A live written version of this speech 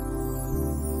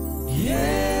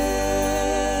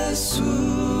Yesus,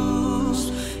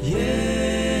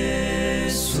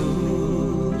 Yesus,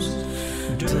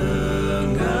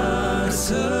 dengar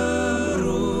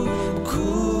seruku.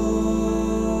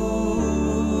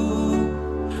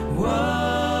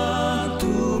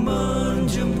 Waktu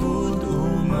menjemput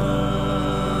umat-Mu,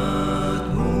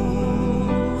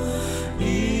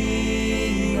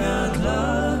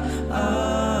 ingatlah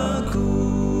aku.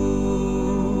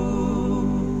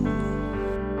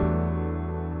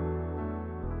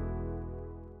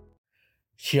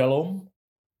 Shalom,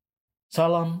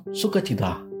 salam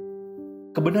sukacita.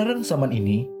 Kebenaran zaman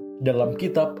ini dalam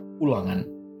kitab Ulangan.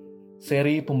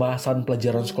 Seri pembahasan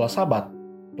pelajaran sekolah Sabat,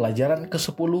 pelajaran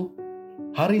ke-10,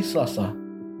 hari Selasa,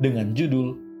 dengan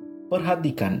judul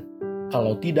Perhatikan,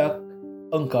 kalau tidak,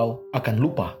 engkau akan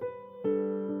lupa.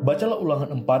 Bacalah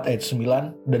Ulangan 4 ayat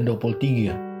 9 dan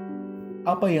 23.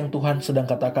 Apa yang Tuhan sedang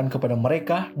katakan kepada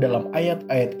mereka dalam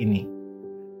ayat-ayat ini?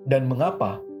 Dan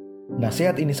mengapa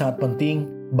nasihat ini sangat penting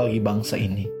bagi bangsa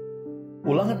ini?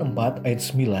 Ulangan 4 ayat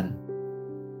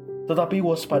 9. Tetapi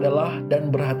waspadalah dan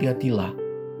berhati-hatilah,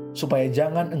 supaya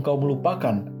jangan engkau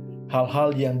melupakan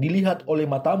hal-hal yang dilihat oleh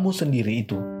matamu sendiri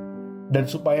itu, dan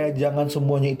supaya jangan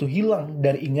semuanya itu hilang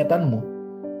dari ingatanmu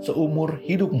seumur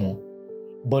hidupmu.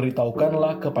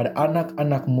 Beritahukanlah kepada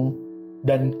anak-anakmu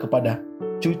dan kepada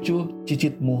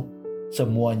cucu-cicitmu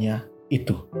semuanya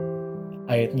itu.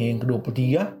 Ayatnya yang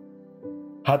ke-23.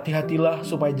 Hati-hatilah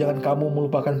supaya jangan kamu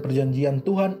melupakan perjanjian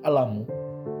Tuhan Allahmu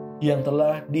yang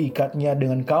telah diikatnya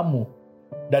dengan kamu,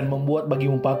 dan membuat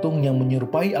bagimu patung yang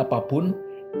menyerupai apapun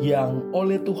yang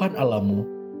oleh Tuhan Allahmu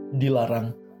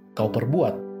dilarang kau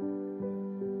perbuat.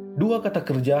 Dua kata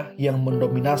kerja yang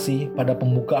mendominasi pada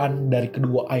pembukaan dari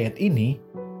kedua ayat ini,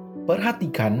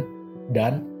 perhatikan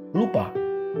dan lupa.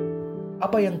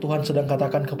 Apa yang Tuhan sedang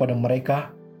katakan kepada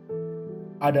mereka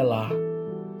adalah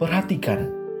perhatikan,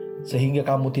 sehingga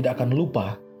kamu tidak akan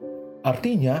lupa.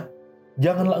 Artinya,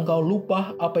 janganlah engkau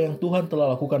lupa apa yang Tuhan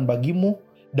telah lakukan bagimu,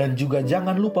 dan juga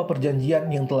jangan lupa perjanjian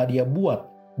yang telah Dia buat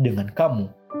dengan kamu.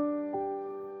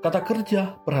 Kata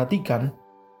kerja perhatikan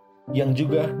yang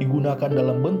juga digunakan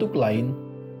dalam bentuk lain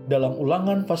dalam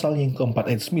Ulangan pasal yang keempat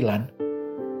ayat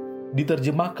 9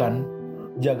 diterjemahkan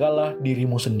jagalah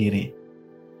dirimu sendiri.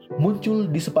 Muncul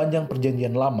di sepanjang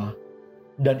Perjanjian Lama,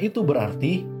 dan itu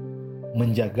berarti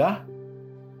menjaga,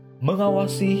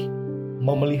 mengawasi,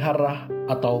 memelihara,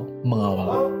 atau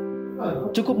mengawal.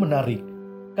 Cukup menarik,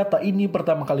 kata ini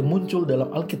pertama kali muncul dalam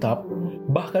Alkitab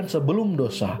bahkan sebelum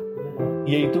dosa,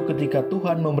 yaitu ketika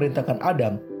Tuhan memerintahkan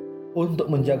Adam untuk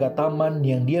menjaga taman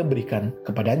yang Dia berikan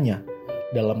kepadanya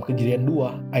dalam Kejadian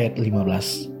 2 ayat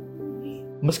 15.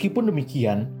 Meskipun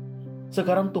demikian,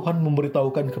 sekarang Tuhan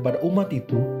memberitahukan kepada umat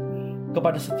itu,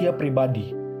 kepada setiap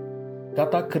pribadi,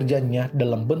 kata kerjanya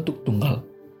dalam bentuk tunggal,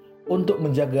 untuk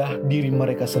menjaga diri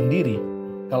mereka sendiri,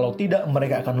 kalau tidak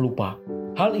mereka akan lupa.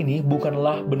 Hal ini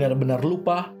bukanlah benar-benar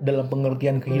lupa dalam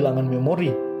pengertian kehilangan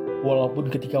memori, walaupun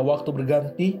ketika waktu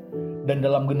berganti dan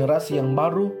dalam generasi yang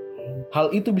baru, hal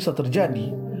itu bisa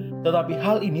terjadi. Tetapi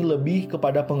hal ini lebih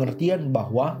kepada pengertian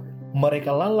bahwa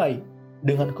mereka lalai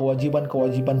dengan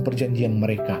kewajiban-kewajiban perjanjian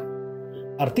mereka.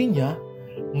 Artinya,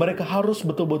 mereka harus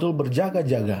betul-betul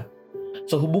berjaga-jaga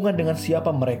sehubungan dengan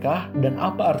siapa mereka dan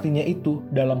apa artinya itu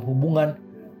dalam hubungan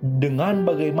dengan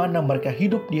bagaimana mereka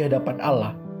hidup di hadapan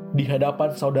Allah, di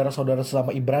hadapan saudara-saudara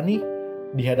sesama Ibrani,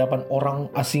 di hadapan orang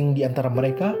asing di antara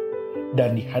mereka,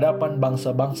 dan di hadapan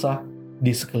bangsa-bangsa di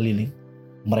sekeliling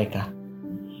mereka.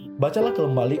 Bacalah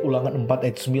kembali Ulangan 4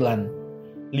 ayat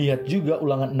 9. Lihat juga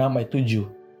Ulangan 6 ayat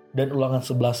 7 dan Ulangan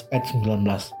 11 ayat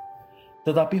 19.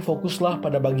 Tetapi fokuslah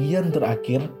pada bagian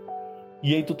terakhir,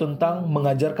 yaitu tentang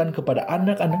mengajarkan kepada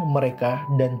anak-anak mereka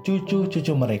dan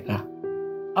cucu-cucu mereka.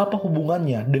 Apa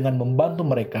hubungannya dengan membantu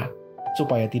mereka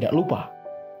supaya tidak lupa?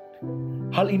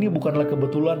 Hal ini bukanlah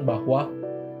kebetulan bahwa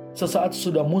sesaat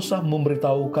sudah Musa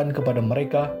memberitahukan kepada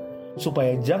mereka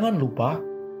supaya jangan lupa,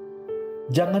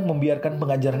 jangan membiarkan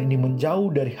pengajaran ini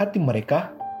menjauh dari hati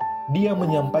mereka. Dia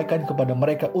menyampaikan kepada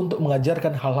mereka untuk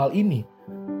mengajarkan hal-hal ini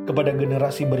kepada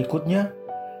generasi berikutnya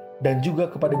dan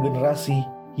juga kepada generasi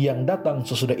yang datang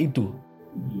sesudah itu.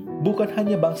 Bukan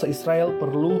hanya bangsa Israel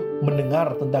perlu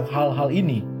mendengar tentang hal-hal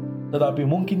ini, tetapi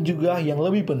mungkin juga yang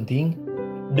lebih penting,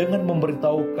 dengan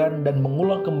memberitahukan dan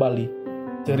mengulang kembali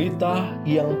cerita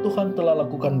yang Tuhan telah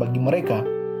lakukan bagi mereka,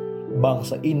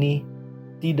 bangsa ini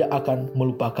tidak akan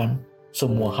melupakan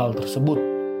semua hal tersebut.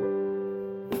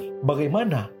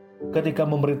 Bagaimana ketika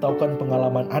memberitahukan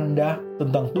pengalaman Anda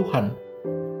tentang Tuhan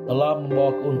telah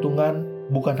membawa keuntungan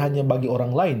bukan hanya bagi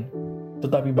orang lain,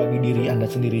 tetapi bagi diri Anda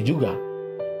sendiri juga?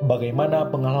 Bagaimana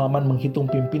pengalaman menghitung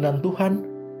pimpinan Tuhan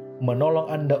menolong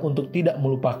Anda untuk tidak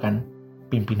melupakan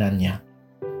pimpinan-Nya.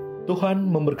 Tuhan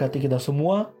memberkati kita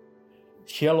semua.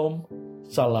 Shalom,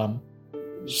 salam,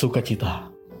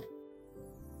 sukacita.